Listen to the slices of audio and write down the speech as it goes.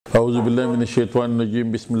اعوذ باللہ من الشیطان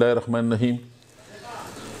الرجیم بسم الله الرحمن الرحیم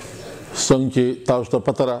څنګه چې تاسو ته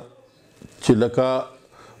پته را چې لکه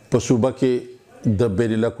په صوبه کې د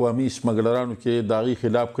بین الاقوامي سمګلرانو کې د هغې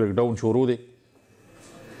خلاف کریک ډاون شروع دی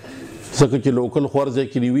ځکه چې لوکل خور ځای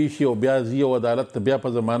کې نیوي شي او بیا ځي او عدالت ته بیا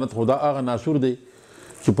په ضمانت خو دا هغه ناسور دی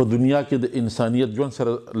چې په دنیا کې د انسانیت ژوند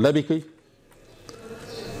سره لبې کوي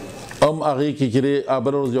هم هغې کې چې دی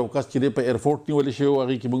بله ورځ یو کس چې دی په ایرپورټ نیولی شوی و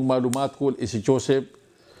هغې کې موږ معلومات کول ایس ایچ او صاحب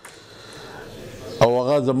او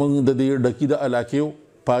هغه زموږ د دې ډکي د علاقې و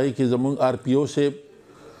په هغې کې زموږ آر پي او صاحب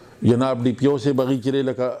جناب ډي پي او صاحب هغې چې دی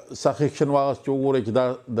لکه سخت ایکشن واغست چې وګورئ چې دا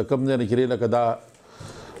د کوم ځای نه چې دی لکه دا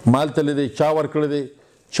مال تللی دی چا ورکړی دی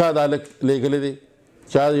چا دا هلک لیږلی دی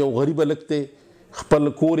چا یو غریب هلک دی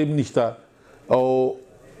خپل کور هم نشته او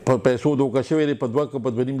په پیسو دوکه شوی دی په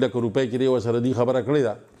 2 نیم لکه روپۍ کې دی ورسره دې خبره کړې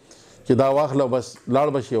ده چې دا واخله بس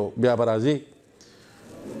لاړ به شي او بیا به راځې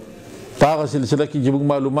په هغه سلسله کې چې موږ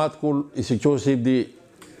معلومات کول ایس ایچ او صاحب دی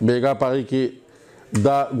بیګا په هغې کې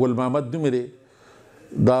دا ګل محمد نوم دی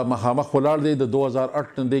دا مخامخ ولاړ دی د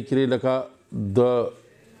 2008 نه دی چې لکه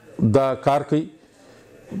دا کار کوي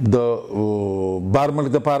د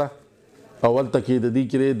بارملک دپاره او هلته کې د دې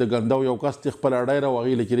چې د ګندو یو کس دی خپل اډی را و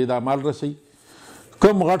هغې له چې دا مال رسوي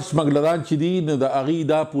کم غټ سمګلران چې دي نو د هغې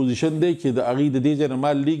دا پوزیشن دی چې د هغې د دې ځای نه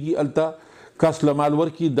مال لیږي هلته کس له مال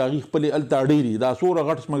ورکړي د هغې خپلې هلته اډې دي دا څومره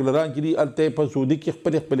غټ سمګلران چې دي هلته یې په سعودي کې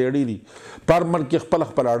خپلې اډې دي پر ملک کې خپله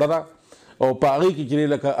اډه ده او په هغې کې چې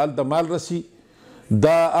لکه هلته مال رسي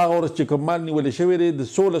دا هغه ورځ چې کوم مال نیولی شوی دی د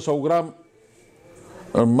 1600 ګرام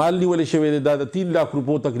مال نیولی شوی دی دا د 3 لاک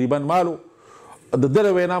روپو تقریبا مالو د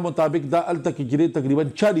ده وینا مطابق دا هلته کې چې تقریبا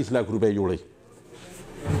 40 لاک روپۍ جوړوي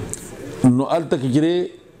نو هلته کې چې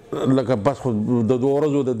لکه بس خو د 2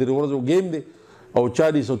 ورځو د 3 ورځو گیم دی او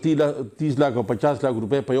 40 او 30 لاک او 50 لاک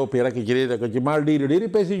روپۍ په یو پیره کې چې لکه چې مال ډېرې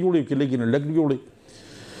پیسې جوړوي چې لږ نه لږ جوړوي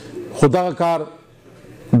خو دغه کار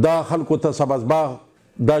دا خلکو ته سبزباغ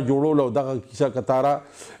دا جوړول او دغه کیسه کتاره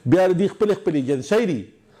بیا د خپل ایجنسۍ دي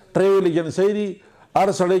ټریول ایجنسۍ دي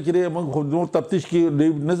هر سړی چې موږ خو نور تفتیش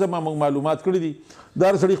کې نه زما موږ معلومات کړي دي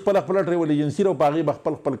دا هر سړي خپله ټریول ایجنسي او په هغې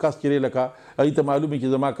به خپل کس چې لکه هغې ته معلوم وي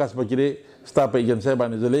چې زما کس به چې ستا په ایجنسۍ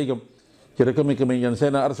باندې زه لیږم چې کومې ایجنسۍ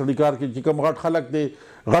نه هر سړي کار کوي چې کوم غټ خلک دی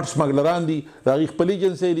غټ سمګلران دي د هغې خپلې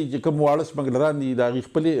ایجنسۍ دي چې کوم واړه سمګلران دي د هغې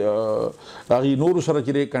خپلې هغې نورو سره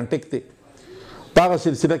چې کانټیکټ دی په هغه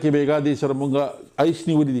سلسله کې بیګا دې سره مونږ ایس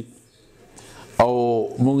نیولي دي او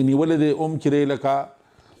مونږ نیولی دی هم چې لکه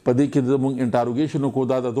په دې کې زموږ انټاروګیشن وکړو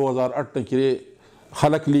دا د 2008 نه چې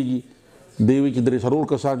خلک لیږي دی وایي چې 3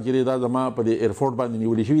 کسان چې دا زما په دې ایرپورټ باندې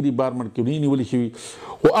نیولي شوي دي بارمن کې نه نیولي شوي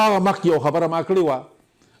خو هغه مخکې یو خبره ما کړې وه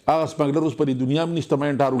هغه سمګلر اوس په دې دنیا هم نشته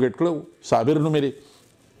ما انټاروګیټ کړی صابر نوم یې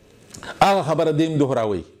هغه خبره دې هم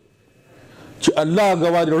دوهراوئ چې الله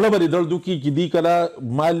ګواه زړه به دې درد وکړي چې دې کله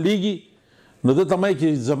مال لیږي نو ده ته مایي چې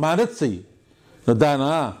ضمانت صحیح نو دا نه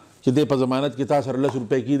چې دی په ضمانت کې تا سره 10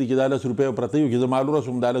 روپۍ کېږي چې دا 10 روپۍ پرته وي چې زه مال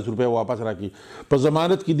ورسوم دا 10 روپۍ واپس راکړي په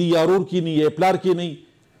ضمانت کې دي یا ورور کې نه یا پلار کې نه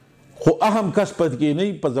خو اهم کس پد کې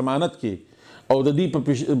نه په ضمانت کې او د دې په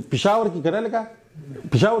پېښور کې که نه لکه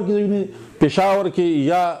پېښور کې ځایونه پېښور کې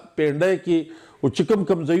یا پینډۍ کې او چې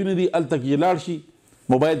کوم ځایونه دي هلته کې لاړ شي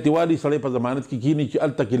موبایل دې والي سړی په ضمانت کې کښېني چې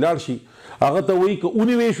هلته کې لاړ شي هغه ته وایي که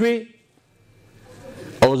ونیوې شوې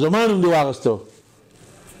او زما نوم دې واغسته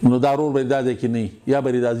نو دا ورور به دا ځای کې نه یا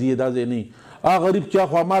به دا ځي دا ځای نه هغه غریب چې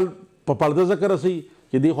خوا مال په پرده ځکه رسوي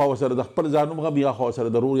چې دې خوا ورسره د خپل ځان هم غبي یا خوا ورسره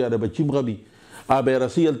د ورور یا د بچي هم غبي هغه به یې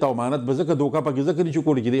رسوي هلته امانت به ځکه دوکه پکې ځکه نه شي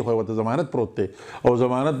کولی چې دې خوا ورته ضمانت پروت دی او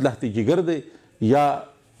ضمانت لحتې جګر دی یا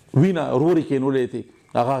وینه ورور یې کېنولی دی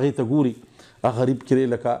هغه هغې ته ګوري هغه غریب چې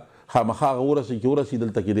لکه خامخا هغه ورسوي چې ورسي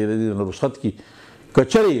دلته کې دی نه رخصت کړي که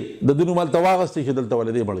چرې د ده نوم هلته واغستی چې دلته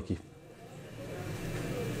ولې دی مړ کړي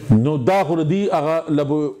نو دا خو دی هغه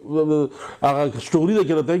سټوري ده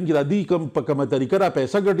چې راته وایي چې دا دوی کوم په کومه طریقه را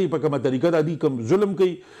پیسه ګټي په کومه طریقه دا دوی کوم ظلم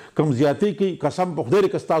کوي کوم زیاتۍ کوي قسم په خدای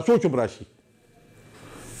که ستا سوچ هم راشي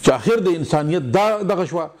چې آخر د انسانیت دا دغه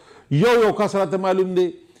شوه یو کس راته معلوم دی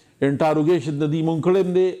انټاروګیشن د دوی مونږ کړی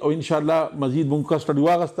هم دی او انشاءالله مزید مونږ کسټډي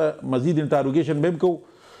واغسته مزید انټاروګیشن به هم کوو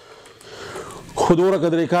خو دومره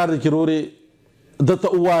قدرې کار دی چې رورې ده ته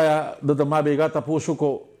ووایه ده ته ما بیګا تپوس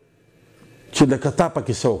وکړو چې لکه تا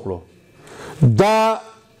پکې څه وکړو دا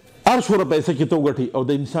هر څومره پیسه چې ته وګټي او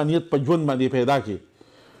د انسانیت په ژوند باندې پیدا کړي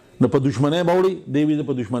نو په دشمنۍ به وړي دی وي زه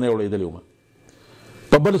په دشمنۍ وړېدلی وم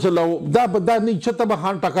په بل څه دا نه چې ته به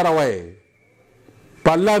خان ټکره وایې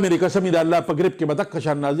په الله مې قسم د الله په ګریب کې به دقه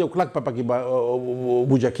شان نازي او کلک په پکې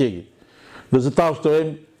بوجه کېږي نو زه تاسو ته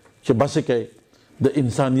وایم چې بس کوئ د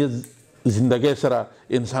انسانیت زندګۍ سره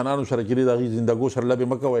انسانانو سره چې د هغې زندګو سره لبې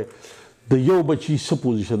مه کوئ د یو بچي څه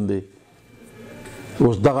پوزیشن دی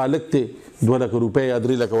اوس دغه هلک دی 2 لکه روپۍ یا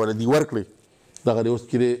 3 لکه ولا دي ورکړې دغه اوس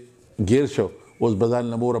چې ګیر شو اوس به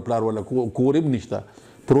ځان له مور پلار ولا کور هم نشته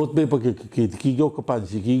پروت به پکې کېږي او که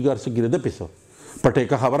پانسي کېږي هر څه ګیره ده پیسه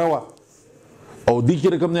پټېکه خبره وه او دی چې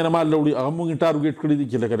رقم ځای نه مال راوړي هغه موږ ټارګېټ کړي دي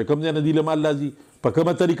چې لکه رقم ځای نه دی له مال راځي په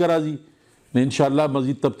کومه طریقه راځي نو انشاءالله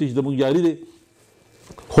مزید تفتیش زموږ جاري دی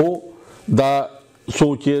خو دا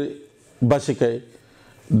سوچ بس کوي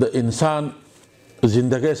د انسان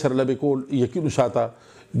زندګۍ سره لبې کول یقین وساته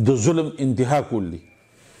د ظلم انتها کول دي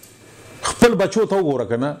خپل بچو ته وګوره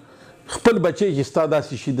که نه خپل بچی چې ستا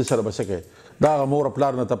داسې شي د سره به څه کوي د هغه مور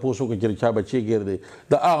پلار نه تپوس وکړه چې چا بچی ګیر دی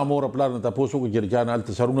د هغه مور پلار نه تپوس وکړه چې چا نه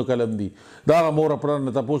هلته سرونه قلم دي د هغه مور پلار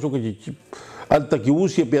نه تپوس وکړه چې هلته کې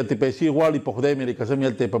اوس یې بیا ته پیسې غواړي په خدای مې قسم یې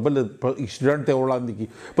هلته یې په بل اکسیډنټ ته وړاندې کړي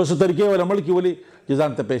په څه طریقې ولا مړ کړي ولې چې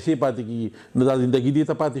ځان ته پیسې پاتې کېږي نو دا زندګي دې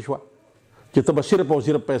ته پاتې شوه چې ته به صرف او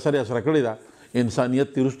صرف پیسه یې سره کړې ده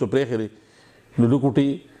انسانیت تې وروسته پرېښی دی نو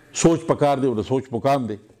لوکوټې سوچ پکار دی او د سوچ مقام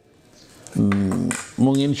دی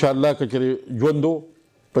مونږ انشاءالله که چېرې ژوند و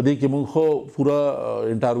په دې کې مونږ خو پوره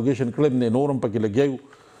انټاروګیشن کړی دی نور هم پکې لګیا یو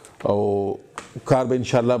او کار به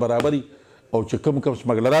انشاءالله برابري او چې کم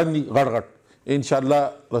سمګلران دي غټ غټ انشاءالله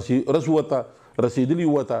رسوته رسېدلي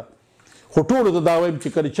وته خو ټولو ته دا وایم چې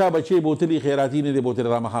کله چا بچی بوتلي خیراتي نه دی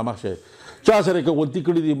بوتلي را مخامخ شئ چا سره که غلطي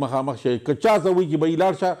کړي دي مخامخ شئ که چا ته وایي چې بهی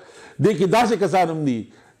لاړ شه دې کې داسې کسان هم دي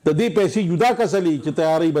د دې پیسې جدا کسلي چې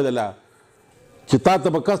تیاری بدله چې تا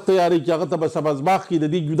ته به کس تیاری چې هغه ته به سبزباغ کړي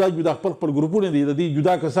د دې جدا جدا خپل خپل ګروپونه دي د دې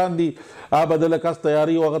جدا کسان دي هغه بدله کس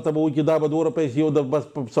تیاری او هغه ته به وایي چې دا به 2 پیسې او د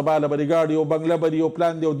بس سبا له به ګاډي او بنګله به او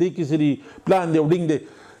پلان دی او دې کیسې دي پلان دی او ډینګ دی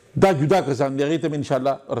دا جدا کسان دي هغې ته م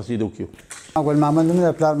انشاءالله رسېدو کړو ګل محمد نوم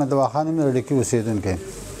دی پلار مې دواخانې مې ډکي اوسېدونکی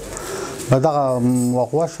په دغه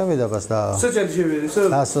وقوع شوې ده بس دا څه چل شوي دي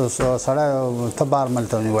سړی ته بار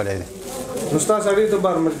ملته ونیولی دی نو ستا سړی ته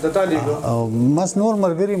بار ملته تا لېږو بس نور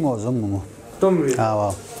ملګري مو زه مو تم وي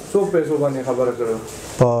او څو پیسو باندې خبره کړو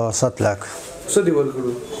په 7 लाख څه دې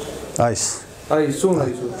ورکړو آیس څومره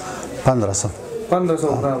ایسو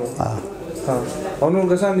 1500 ګرامو او نور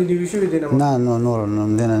کسان دې نیوي شوي دي نه نور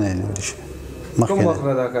دې نه نیولي شوي کوم وخت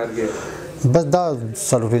نه دا کار کوې بس دا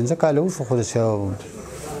 4-5 کاله وشو خو داسې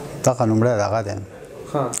دغه لومړی دغه دی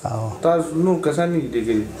تاسو نور کسان نه دي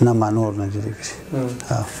کړي نه ما نور نه دي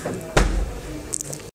کړي